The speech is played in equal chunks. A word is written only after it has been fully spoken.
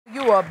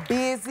you're a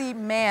busy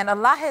man. A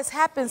lot has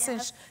happened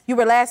since you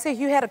were last here.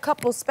 You had a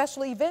couple of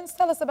special events.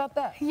 Tell us about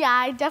that. Yeah,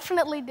 I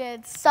definitely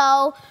did.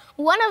 So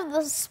one of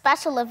the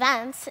special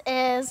events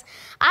is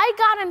I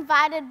got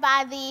invited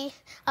by the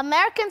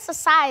American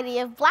Society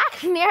of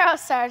Black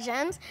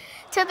Neurosurgeons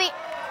to the...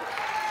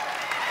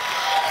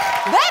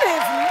 That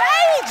is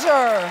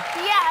major!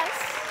 Yes.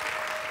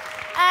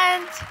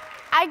 And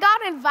I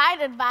got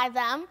invited by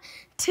them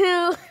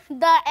to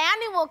the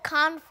annual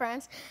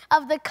conference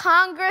of the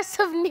Congress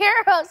of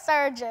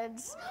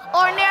Neurosurgeons,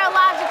 or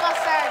Neurological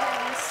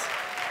Surgeons.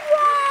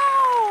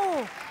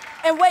 Wow!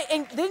 And wait,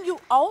 and then you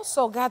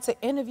also got to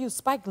interview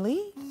Spike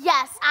Lee?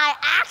 Yes, I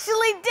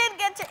actually did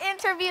get to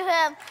interview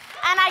him,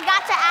 and I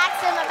got to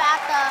ask him about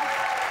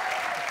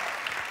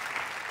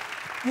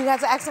You got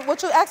to ask him,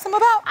 what you asked him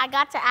about? I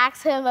got to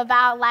ask him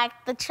about, like,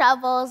 the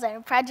troubles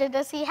and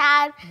prejudice he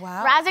had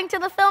rising to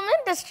the film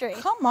industry.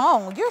 Come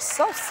on, you're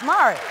so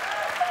smart.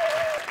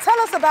 Tell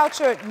us about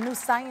your new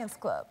science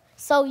club.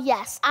 So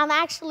yes, I'm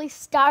actually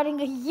starting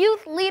a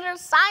youth leader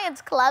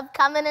science club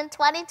coming in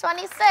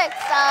 2026.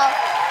 So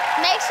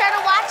make sure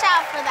to watch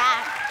out for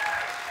that.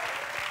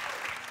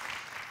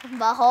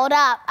 But hold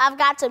up, I've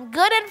got some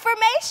good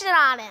information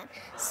on it.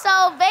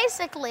 So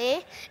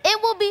basically,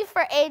 it will be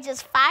for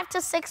ages 5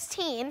 to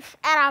 16, and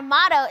our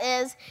motto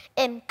is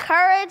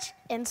encourage,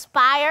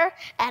 inspire,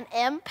 and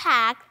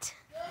impact.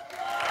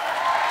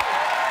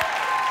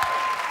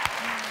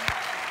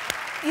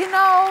 You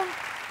know,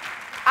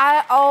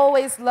 I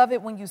always love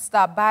it when you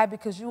stop by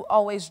because you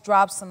always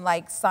drop some,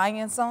 like,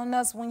 science on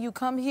us when you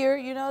come here.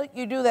 You know,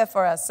 you do that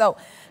for us. So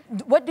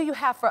what do you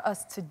have for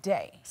us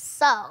today?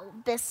 So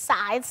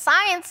besides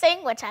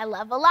sciencing, which I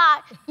love a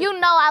lot, you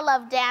know I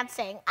love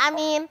dancing. I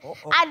mean,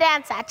 I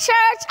dance at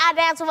church, I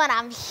dance when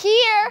I'm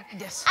here.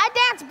 Yes. I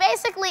dance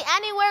basically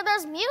anywhere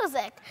there's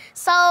music.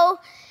 So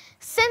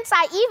since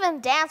I even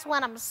dance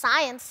when I'm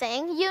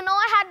sciencing, you know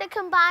I had to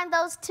combine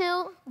those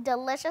two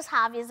delicious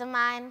hobbies of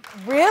mine.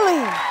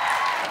 Really?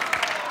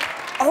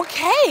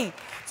 Okay.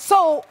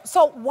 So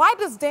why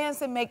does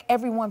dancing make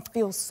everyone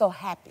feel so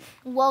happy?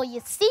 Well, you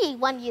see,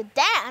 when you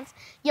dance,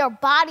 your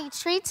body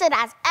treats it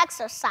as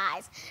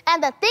exercise.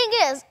 And the thing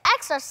is,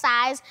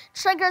 exercise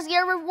triggers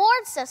your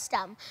reward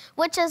system,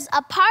 which is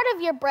a part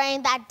of your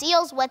brain that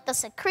deals with the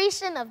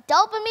secretion of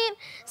dopamine,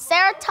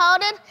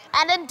 serotonin,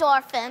 and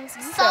endorphins.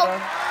 So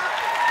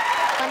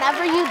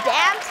whenever you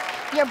dance,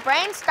 your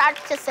brain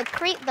starts to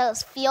secrete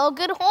those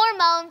feel-good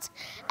hormones,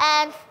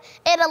 and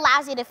it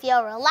allows you to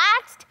feel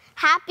relaxed,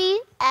 happy,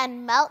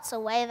 and melts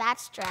away that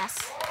stress.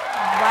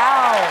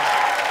 Wow.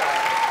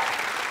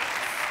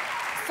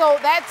 So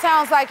that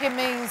sounds like it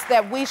means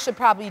that we should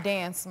probably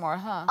dance more,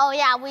 huh? Oh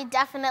yeah, we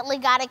definitely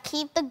gotta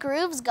keep the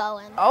grooves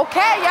going.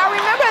 Okay, y'all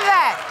remember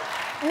that.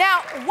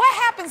 Now, what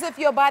happens if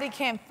your body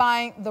can't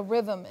find the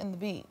rhythm and the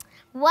beat?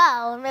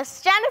 Well,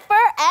 Miss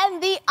Jennifer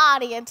and the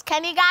audience,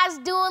 can you guys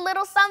do a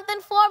little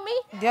something for me?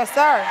 Yes,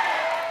 sir.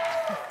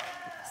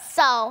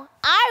 So,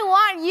 I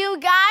want you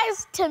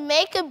guys to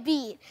make a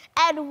beat.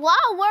 And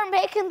while we're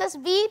making this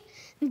beat,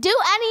 do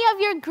any of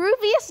your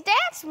grooviest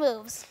dance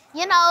moves.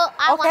 You know,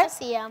 I want to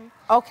see them.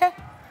 Okay.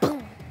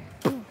 Boom,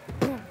 boom,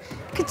 boom.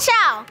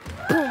 Ka-chow.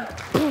 Boom,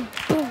 boom,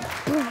 boom,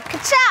 boom.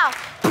 Ka-chow.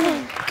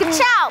 Boom,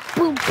 ka-chow.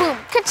 Boom, boom.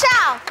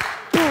 Ka-chow.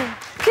 Boom,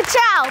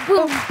 ka-chow.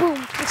 Boom,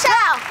 boom.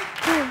 Ka-chow.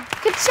 Boom,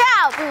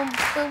 ka-chow. Boom,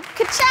 boom.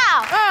 Ka-chow.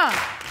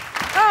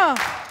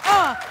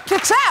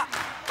 Ka-chow.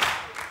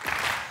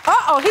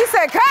 Uh-oh, he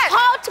said cut.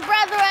 Halt,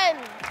 brethren,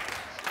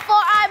 for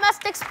I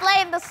must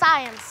explain the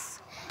science.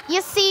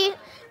 You see,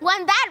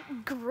 when that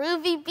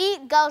groovy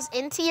beat goes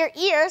into your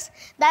ears,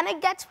 then it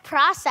gets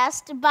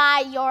processed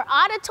by your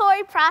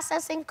auditory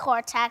processing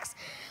cortex,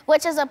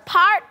 which is a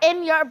part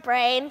in your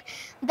brain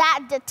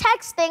that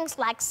detects things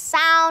like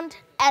sound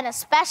and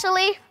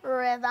especially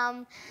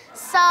rhythm.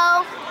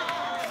 So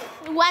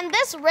when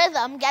this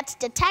rhythm gets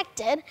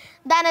detected,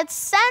 then it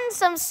sends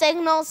some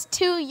signals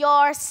to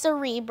your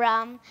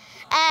cerebrum.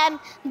 And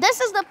this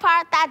is the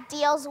part that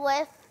deals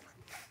with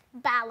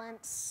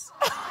balance.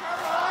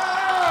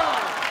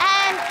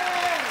 And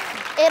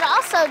it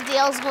also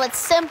deals with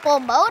simple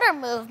motor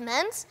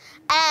movements.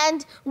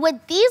 And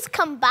with these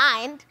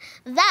combined,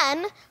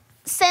 then,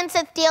 since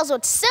it deals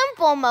with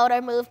simple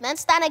motor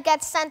movements, then it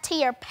gets sent to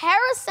your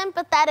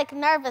parasympathetic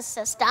nervous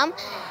system,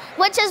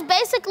 which is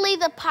basically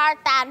the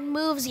part that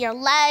moves your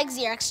legs,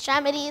 your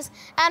extremities,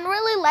 and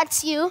really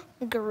lets you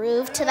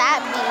groove to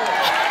that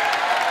beat.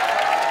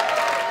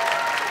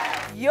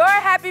 Your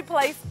happy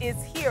place is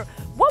here.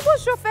 What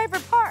was your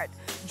favorite part?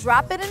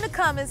 Drop it in the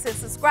comments and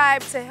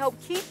subscribe to help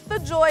keep the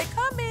joy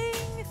coming.